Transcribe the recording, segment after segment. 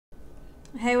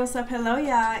Hey, what's up? Hello,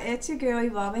 y'all. It's your girl,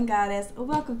 Evolving Goddess.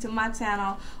 Welcome to my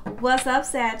channel. What's up,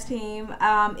 Sag team?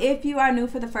 If you are new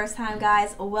for the first time,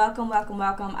 guys, welcome, welcome,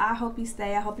 welcome. I hope you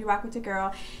stay. I hope you rock with your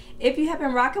girl. If you have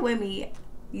been rocking with me,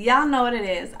 y'all know what it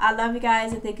is. I love you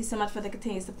guys, and thank you so much for the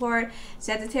continued support.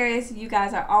 Sagittarius, you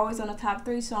guys are always on the top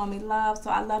 3 showing me love,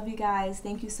 so I love you guys.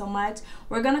 Thank you so much.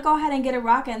 We're going to go ahead and get it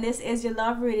rocking. This is your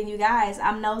love reading, you guys.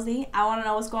 I'm nosy. I want to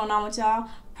know what's going on with y'all.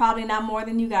 Probably not more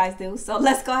than you guys do. So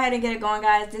let's go ahead and get it going,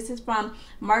 guys. This is from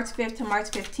March 5th to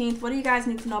March 15th. What do you guys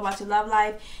need to know about your love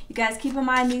life? You guys keep in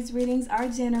mind these readings are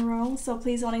general, so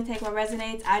please only take what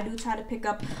resonates. I do try to pick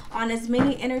up on as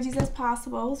many energies as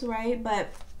possible, right?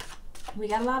 But we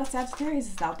got a lot of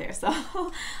Sagittarius out there, so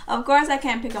of course I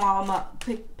can't pick them all up.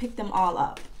 Pick them all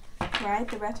up. Right,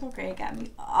 the retrograde got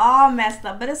me all messed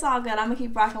up, but it's all good. I'm gonna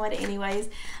keep rocking with it anyways.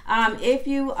 If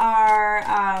you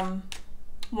are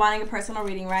wanting a personal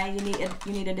reading, right,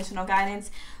 you need additional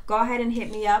guidance, go ahead and hit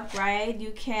me up, right?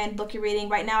 You can book your reading.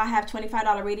 Right now I have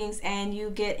 $25 readings, and you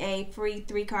get a free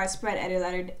 3-card spread at a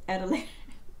later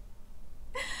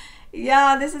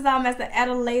yeah, this is all messed up. At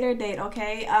a later date,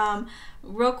 okay?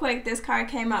 Real quick, this card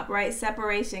came up, right?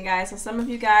 Separation, guys. So some of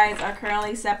you guys are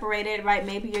currently separated, right?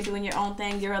 Maybe you're doing your own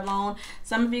thing, you're alone.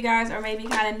 Some of you guys are maybe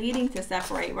kind of needing to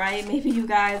separate, right? Maybe you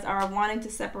guys are wanting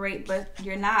to separate, but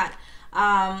you're not.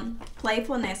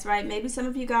 Playfulness, right? Maybe some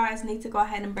of you guys need to go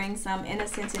ahead and bring some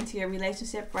innocence into your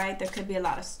relationship, right? There could be a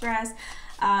lot of stress.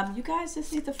 You guys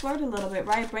just need to flirt a little bit,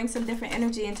 right? Bring some different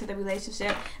energy into the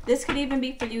relationship. This could even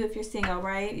be for you if you're single,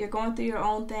 right? You're going through your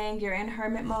own thing, you're in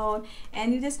hermit mode,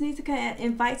 and you just need to kind of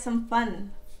invite some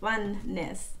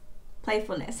funness,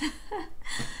 playfulness.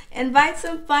 Invite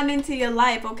some fun into your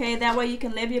life, okay? That way you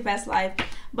can live your best life.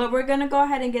 But we're going to go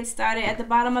ahead and get started. At the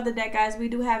bottom of the deck, guys, we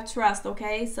do have trust,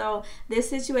 okay? So this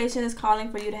situation is calling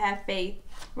for you to have faith,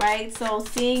 right? So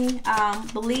seeing,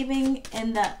 believing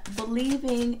in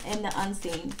the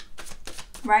unseen,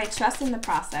 right? Trusting the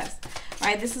process,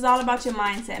 right? This is all about your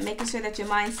mindset, making sure that your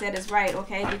mindset is right,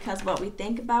 okay? Because what we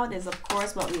think about is, of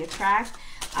course, what we attract.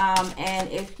 And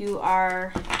if you are,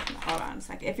 hold on a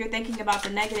second, if you're thinking about the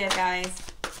negative, guys,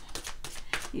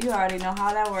 you already know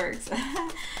how that works.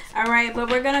 All right, but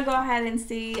we're gonna go ahead and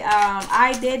see.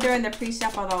 I did during the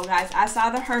pre-shuffle though, guys. I saw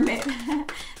the Hermit.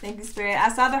 Thank you, Spirit. I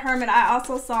saw the Hermit. I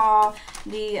also saw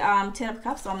the 10 of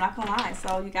Cups, so I'm not gonna lie.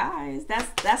 So you guys,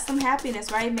 that's some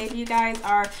happiness, right? Maybe you guys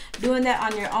are doing that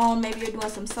on your own. Maybe you're doing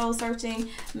some soul searching.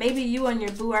 Maybe you and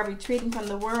your boo are retreating from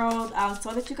the world,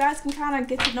 so that you guys can kind of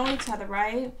get to know each other,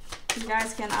 right? You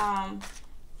guys can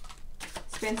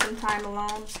spend some time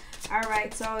alone. All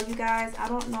right, so you guys, I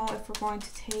don't know if we're going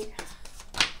to take.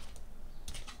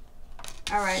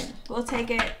 All right, we'll take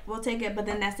it, but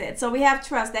then that's it. So we have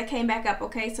trust. That came back up,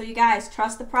 okay? So you guys,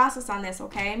 trust the process on this,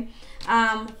 okay?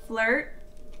 Flirt.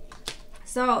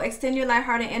 So extend your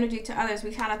lighthearted energy to others.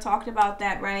 We kind of talked about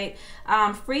that, right?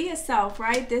 Free yourself,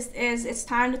 right? It's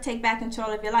time to take back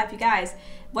control of your life. You guys,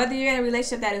 whether you're in a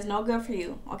relationship that is no good for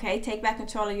you, okay, take back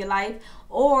control of your life,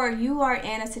 or you are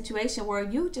in a situation where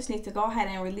you just need to go ahead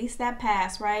and release that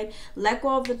past, right? Let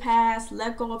go of the past,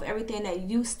 let go of everything that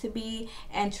used to be,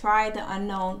 and try the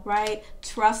unknown, right?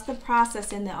 Trust the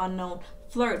process in the unknown.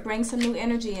 Flirt, bring some new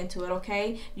energy into it,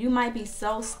 okay? You might be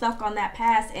so stuck on that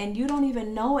past and you don't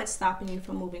even know it's stopping you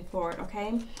from moving forward,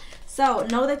 okay? So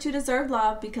know that you deserve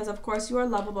love because of course you are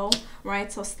lovable, right?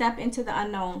 So step into the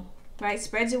unknown, right?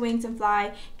 Spread your wings and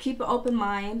fly. Keep an open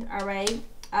mind, all right?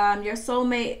 Your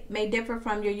soulmate may differ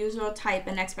from your usual type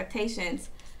and expectations.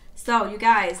 So you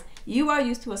guys, you are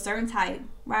used to a certain type,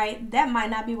 right? That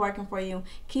might not be working for you.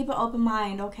 Keep an open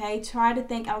mind, okay? Try to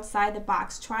think outside the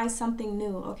box. Try something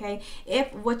new, okay?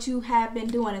 If what you have been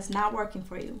doing is not working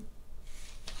for you,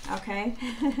 okay?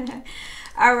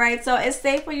 All right, so it's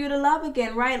safe for you to love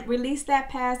again, right? Release that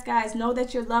past, guys. Know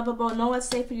that you're lovable. Know it's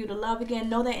safe for you to love again.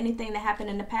 Know that anything that happened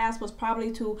in the past was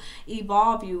probably to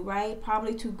evolve you, right?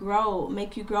 Probably to grow,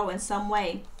 make you grow in some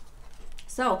way.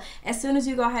 So as soon as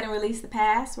you go ahead and release the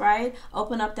past, right,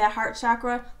 open up that heart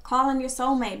chakra, call in your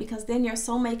soulmate, because then your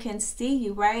soulmate can see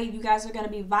you, right? You guys are going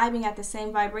to be vibing at the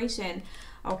same vibration,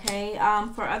 okay?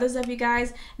 For others of you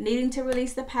guys needing to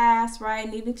release the past, right,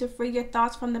 needing to free your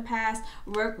thoughts from the past,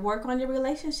 work on your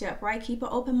relationship, right? Keep an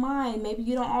open mind. Maybe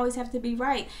you don't always have to be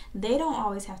right. They don't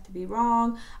always have to be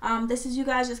wrong. This is you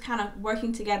guys just kind of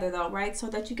working together though, right, so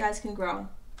that you guys can grow.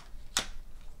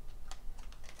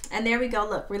 And there we go.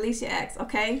 Look, release your ex.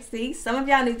 Okay. See, some of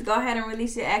y'all need to go ahead and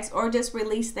release your ex, or just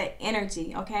release the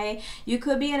energy. Okay. You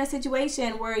could be in a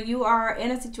situation where you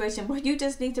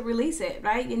just need to release it,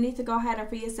 right? You need to go ahead and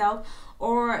free yourself,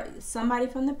 or somebody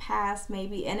from the past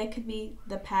maybe. And it could be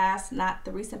the past, not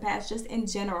the recent past, just in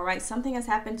general, right? Something has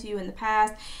happened to you in the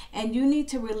past and you need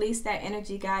to release that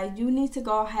energy, guys. You need to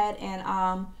go ahead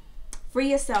and free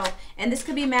yourself. And this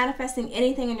could be manifesting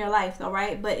anything in your life though,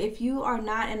 right? But if you are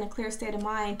not in a clear state of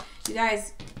mind, you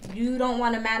guys, you don't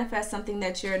want to manifest something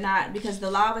that you're not, because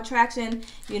the law of attraction,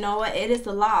 you know what, it is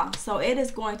the law. So it is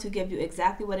going to give you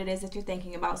exactly what it is that you're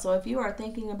thinking about. So if you are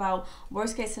thinking about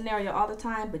worst case scenario all the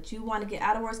time, but you want to get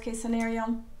out of worst case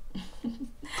scenario,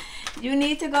 you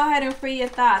need to go ahead and free your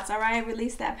thoughts. All right,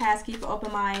 release that past, keep an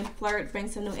open mind, flirt, bring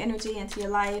some new energy into your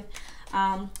life.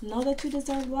 Know that you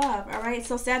deserve love. All right,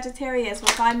 so Sagittarius, we're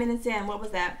 5 minutes in. What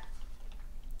was that?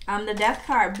 The Death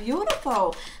card.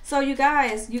 Beautiful. So you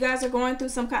guys are going through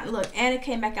some kind of, look, and it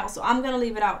came back out, so I'm gonna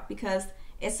leave it out because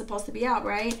it's supposed to be out,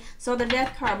 right? So the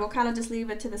Death card, we'll kind of just leave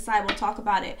it to the side. We'll talk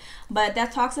about it, but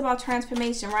that talks about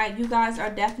transformation, right? You guys are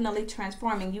definitely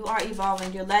transforming. You are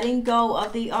evolving. You're letting go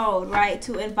of the old, right,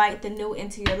 to invite the new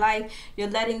into your life. You're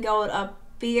letting go of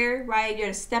fear, right?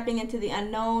 You're stepping into the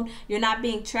unknown. You're not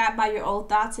being trapped by your old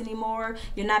thoughts anymore.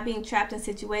 You're not being trapped in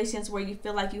situations where you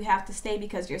feel like you have to stay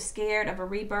because you're scared of a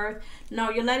rebirth.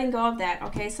 No, you're letting go of that,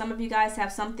 okay? Some of you guys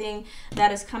have something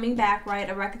that is coming back, right?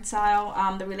 A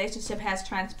reconcile. The relationship has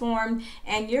transformed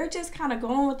and you're just kind of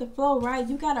going with the flow, right?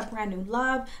 You got a brand new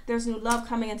love. There's new love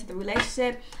coming into the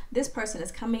relationship. This person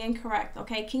is coming in correct,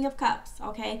 okay? King of Cups,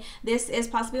 okay? This is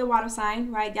possibly a water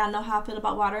sign, right? Y'all know how I feel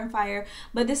about water and fire,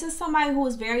 but this is somebody who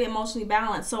is very emotionally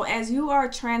balanced. So as you are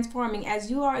transforming, as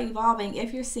you are evolving,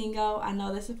 if you're single, I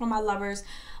know this is for my lovers,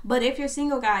 but if you're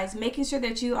single, guys, making sure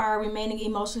that you are remaining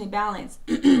emotionally balanced,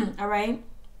 all right?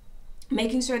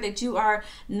 Making sure that you are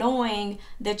knowing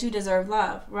that you deserve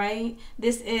love, right?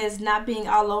 This is not being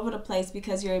all over the place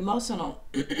because you're emotional.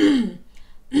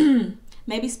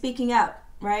 Maybe speaking up,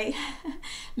 right?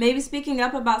 Maybe speaking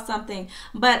up about something.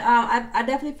 But I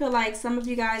definitely feel like some of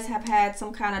you guys have had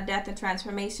some kind of death and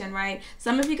transformation, right?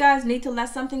 Some of you guys need to let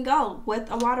something go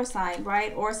with a water sign,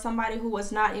 right? Or somebody who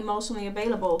was not emotionally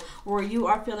available, or you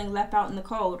are feeling left out in the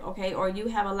cold, okay? Or you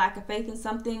have a lack of faith in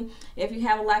something. If you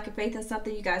have a lack of faith in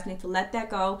something, you guys need to let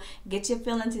that go, get your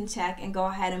feelings in check, and go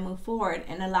ahead and move forward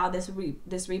and allow this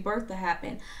rebirth to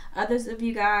happen. Others of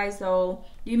you guys, though,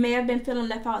 you may have been feeling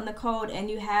left out in the cold and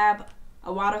you have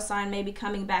a water sign may be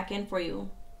coming back in for you,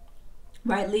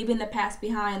 right? Leaving the past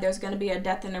behind. There's going to be a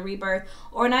death and a rebirth,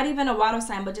 or not even a water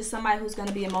sign, but just somebody who's going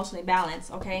to be emotionally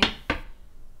balanced, okay?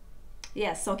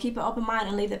 Yes, so keep an open mind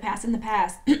and leave the past in the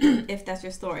past if that's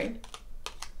your story.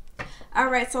 All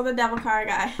right, so the Devil card,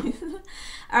 guys.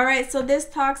 All right, so this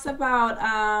talks about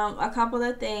a couple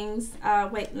of things.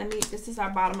 Wait, this is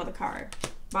our bottom of the card.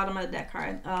 Bottom of the deck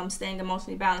card, staying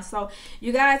emotionally balanced. So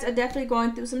you guys are definitely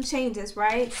going through some changes,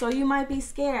 right? So you might be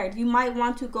scared. You might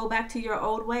want to go back to your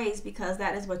old ways because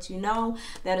that is what you know.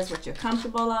 That is what you're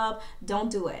comfortable of. Don't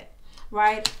do it,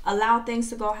 right? Allow things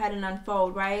to go ahead and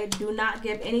unfold, right? Do not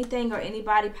give anything or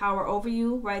anybody power over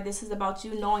you, right? This is about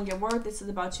you knowing your worth. This is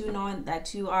about you knowing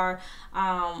that you are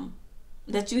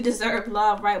that you deserve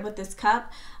love, right? With this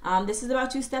cup, this is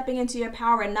about you stepping into your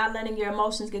power and not letting your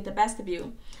emotions get the best of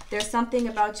you. There's something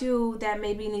about you that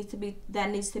maybe needs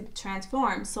to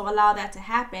transform. So allow that to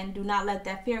happen. Do not let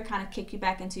that fear kind of kick you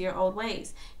back into your old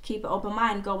ways. Keep an open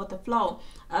mind. Go with the flow.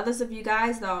 Others of you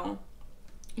guys, though,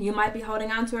 you might be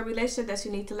holding on to a relationship that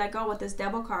you need to let go with this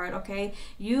Devil card, okay?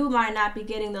 You might not be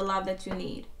getting the love that you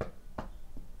need.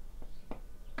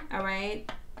 All right?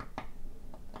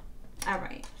 All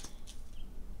right.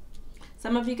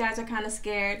 Some of you guys are kind of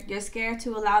scared. You're scared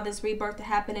to allow this rebirth to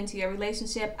happen into your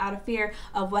relationship out of fear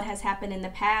of what has happened in the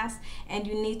past. And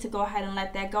you need to go ahead and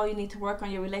let that go. You need to work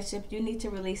on your relationship. You need to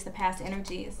release the past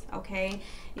energies, okay?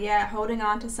 Yeah, holding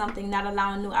on to something, not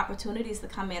allowing new opportunities to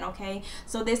come in, okay?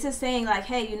 So this is saying like,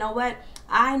 hey, you know what?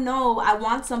 I know I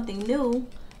want something new,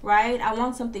 right? I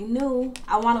want something new.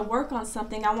 I want to work on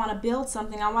something. I want to build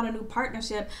something. I want a new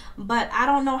partnership, but I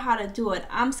don't know how to do it.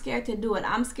 I'm scared to do it.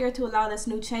 I'm scared to allow this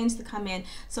new change to come in.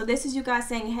 So this is you guys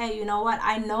saying, hey, you know what?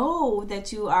 I know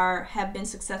that you have been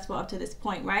successful up to this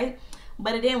point, right?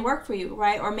 But it didn't work for you,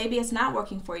 right? Or maybe it's not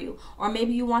working for you. Or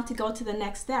maybe you want to go to the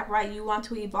next step, right? You want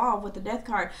to evolve with the Death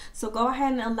card. So go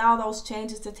ahead and allow those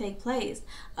changes to take place.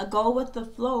 Go with the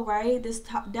flow, right? This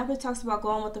definitely talks about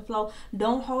going with the flow.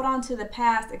 Don't hold on to the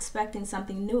past expecting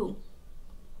something new.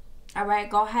 All right,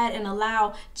 go ahead and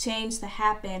allow change to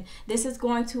happen. This is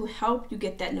going to help you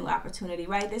get that new opportunity,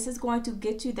 right? This is going to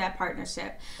get you that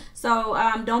partnership. So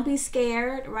don't be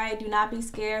scared, right? Do not be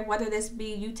scared, whether this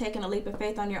be you taking a leap of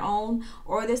faith on your own,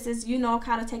 or this is, you know,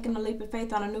 kind of taking a leap of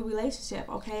faith on a new relationship,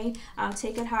 okay?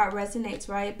 Take it how it resonates,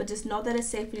 right? But just know that it's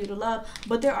safe for you to love.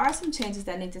 But there are some changes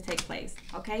that need to take place,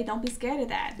 okay? Don't be scared of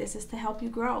that. This is to help you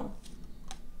grow.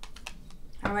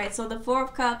 All right, so the Four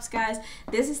of Cups, guys,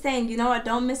 this is saying, you know what,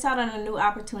 don't miss out on a new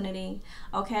opportunity,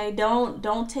 okay?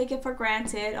 Don't take it for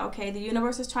granted, okay? The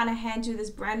universe is trying to hand you this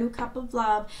brand new cup of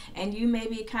love, and you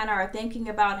maybe kind of are thinking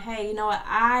about, hey, you know what,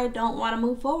 I don't want to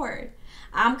move forward.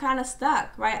 I'm kind of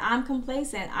stuck, right? I'm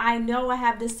complacent. I know I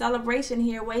have this celebration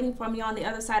here waiting for me on the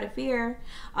other side of fear,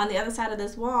 on the other side of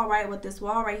this wall, right? With this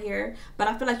wall right here. But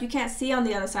I feel like you can't see on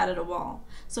the other side of the wall.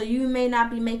 So you may not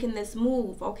be making this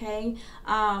move, okay?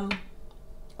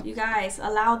 You guys,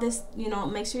 allow this, you know,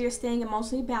 make sure you're staying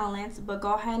emotionally balanced, but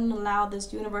go ahead and allow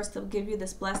this universe to give you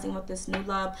this blessing with this new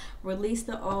love. Release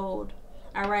the old.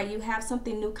 All right, you have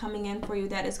something new coming in for you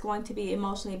that is going to be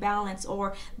emotionally balanced,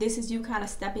 or this is you kind of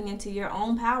stepping into your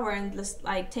own power and just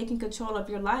like taking control of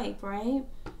your life, right?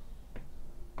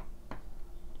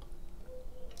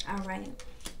 All right.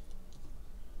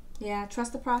 Yeah,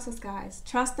 trust the process, guys.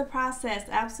 Trust the process.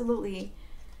 Absolutely.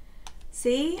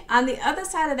 See, on the other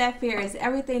side of that fear is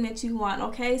everything that you want,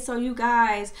 okay? So you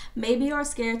guys, maybe you're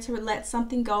scared to let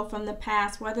something go from the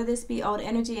past, whether this be old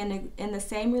energy in the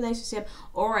same relationship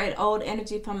or an old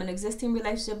energy from an existing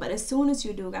relationship. But as soon as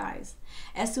you do, guys,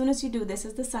 as soon as you do, this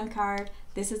is the Sun card.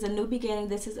 This is a new beginning.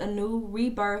 This is a new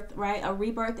rebirth, right? A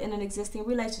rebirth in an existing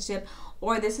relationship,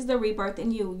 or this is the rebirth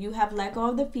in you. You have let go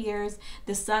of the fears.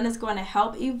 The Sun is going to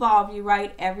help evolve you,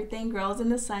 right? Everything grows in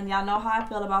the Sun. Y'all know how I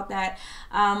feel about that.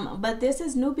 But this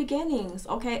is new beginnings,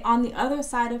 okay? On the other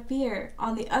side of fear,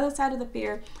 on the other side of the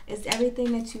fear is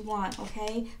everything that you want,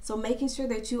 okay? So making sure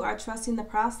that you are trusting the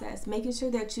process, making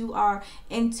sure that you are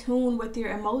in tune with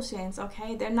your emotions,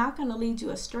 okay? They're not going to lead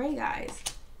you astray, guys.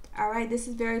 All right, this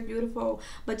is very beautiful.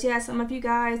 But yeah, some of you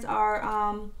guys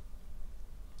are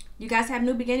you guys have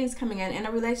new beginnings coming in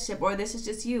a relationship, or this is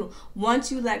just you.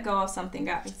 Once you let go of something,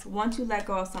 guys. Once you let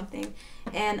go of something.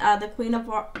 And the Queen of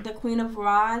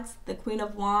Rods, the Queen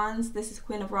of Wands. This is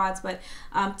Queen of Rods, but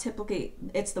typically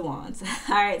it's the Wands.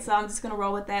 All right, so I'm just gonna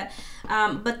roll with that.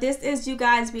 But this is you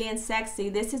guys being sexy.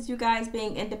 This is you guys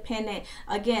being independent.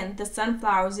 Again, the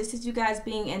sunflowers. This is you guys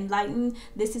being enlightened.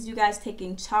 This is you guys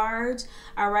taking charge.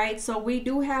 All right, so we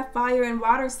do have fire and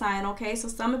water sign. Okay, so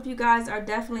some of you guys are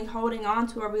definitely holding on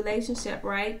to a relationship,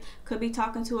 right? Could be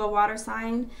talking to a water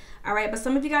sign. All right, but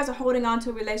some of you guys are holding on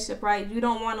to a relationship, right? You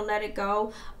don't want to let it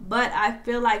go, but I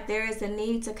feel like there is a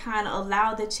need to kind of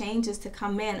allow the changes to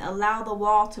come in, allow the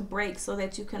wall to break so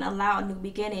that you can allow a new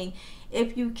beginning.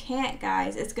 If you can't,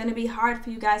 guys, it's going to be hard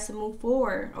for you guys to move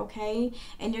forward, okay?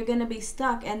 And you're going to be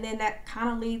stuck, and then that kind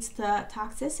of leads to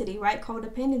toxicity, right?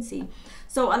 Codependency.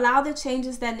 So allow the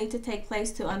changes that need to take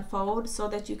place to unfold so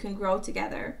that you can grow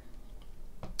together.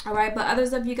 All right, but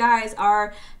others of you guys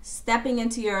are stepping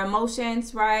into your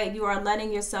emotions, right? You are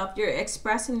letting yourself, you're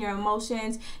expressing your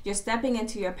emotions, you're stepping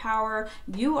into your power.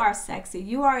 You are sexy,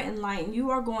 you are enlightened,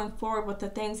 you are going forward with the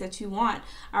things that you want.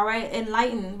 All right,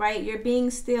 enlightened, right? You're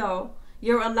being still.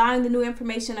 You're allowing the new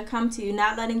information to come to you,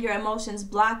 not letting your emotions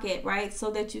block it, right? So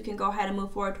that you can go ahead and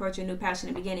move forward towards your new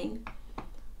passionate beginning,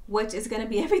 which is going to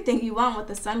be everything you want with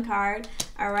the Sun card.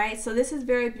 All right, so this is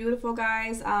very beautiful,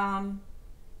 guys.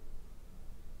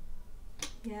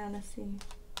 Yeah, let's see.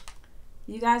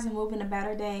 You guys are moving to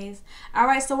better days. All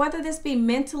right, so whether this be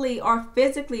mentally or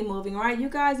physically moving, right? You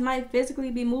guys might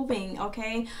physically be moving,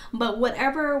 okay? But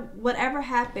whatever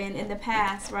happened in the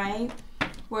past, right?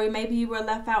 Where maybe you were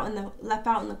left out in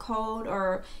the cold,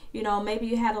 or you know, maybe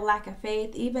you had a lack of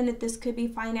faith. Even if this could be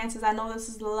finances, I know this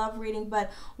is the love reading,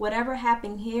 but whatever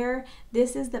happened here,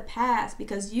 this is the past,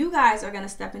 because you guys are going to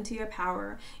step into your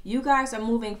power. You guys are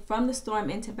moving from the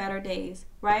storm into better days,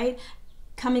 right?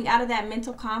 Coming out of that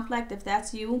mental conflict, if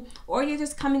that's you, or you're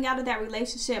just coming out of that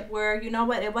relationship where, you know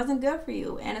what, it wasn't good for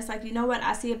you, and it's like, you know what,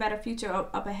 I see a better future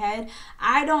up ahead.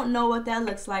 I don't know what that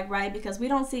looks like, right? Because we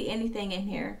don't see anything in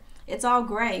here. It's all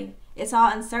gray. It's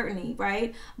all uncertainty,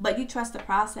 right? But you trust the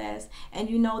process, and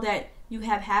you know that you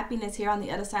have happiness here on the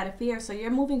other side of fear. So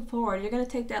you're moving forward. You're going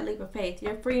to take that leap of faith.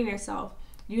 You're freeing yourself.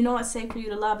 You know it's safe for you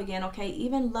to love again, okay?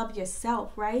 Even love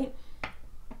yourself, right?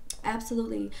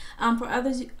 Absolutely. For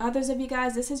others of you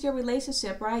guys, this is your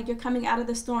relationship, right? You're coming out of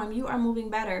the storm. You are moving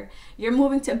better. You're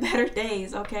moving to better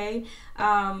days, okay?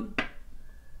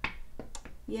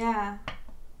 Yeah.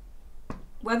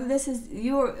 Whether this is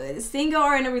you single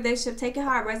or in a relationship, take it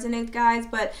how it resonates, guys.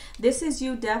 But this is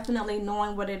you definitely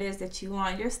knowing what it is that you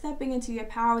want. You're stepping into your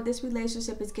power. This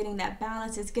relationship is getting that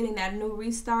balance. It's getting that new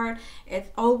restart.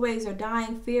 If old ways are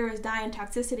dying, fear is dying,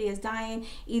 toxicity is dying.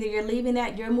 Either you're leaving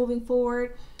that, you're moving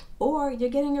forward, or you're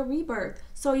getting a rebirth.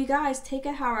 So you guys, take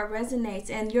it how it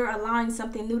resonates, and you're allowing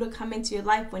something new to come into your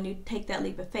life when you take that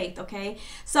leap of faith, okay?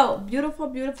 So beautiful,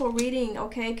 beautiful reading,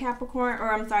 okay, Capricorn,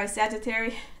 or I'm sorry,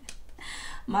 Sagittarius.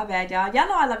 My bad, y'all. Y'all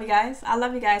know I love you guys. I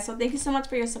love you guys. So thank you so much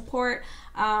for your support.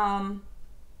 Let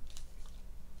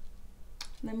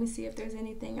me see if there's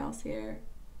anything else here.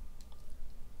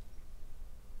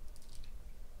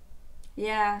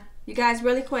 Yeah, you guys,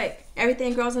 really quick,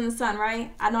 everything grows in the sun,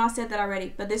 right? I know I said that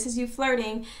already, but this is you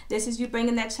flirting. This is you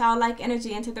bringing that childlike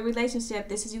energy into the relationship.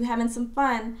 This is you having some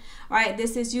fun, right?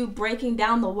 This is you breaking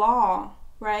down the wall,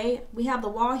 right? We have the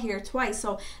wall here twice.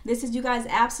 So this is you guys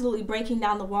absolutely breaking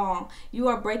down the wall. You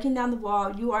are breaking down the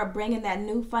wall. You are bringing that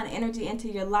new fun energy into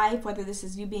your life, whether this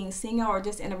is you being single or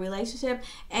just in a relationship,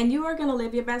 and you are going to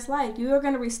live your best life. You are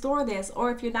going to restore this,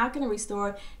 or if you're not going to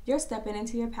restore, you're stepping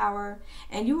into your power,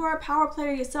 and you are a power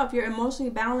player yourself. You're emotionally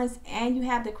balanced, and you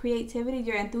have the creativity.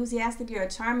 You're enthusiastic. You're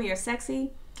charming. You're sexy.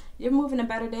 You're moving to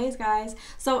better days, guys.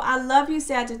 So I love you,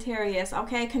 Sagittarius.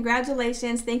 Okay,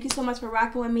 congratulations. Thank you so much for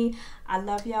rocking with me. I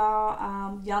love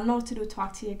y'all. Y'all know what to do.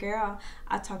 Talk to your girl.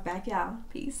 I'll talk back, y'all.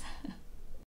 Peace.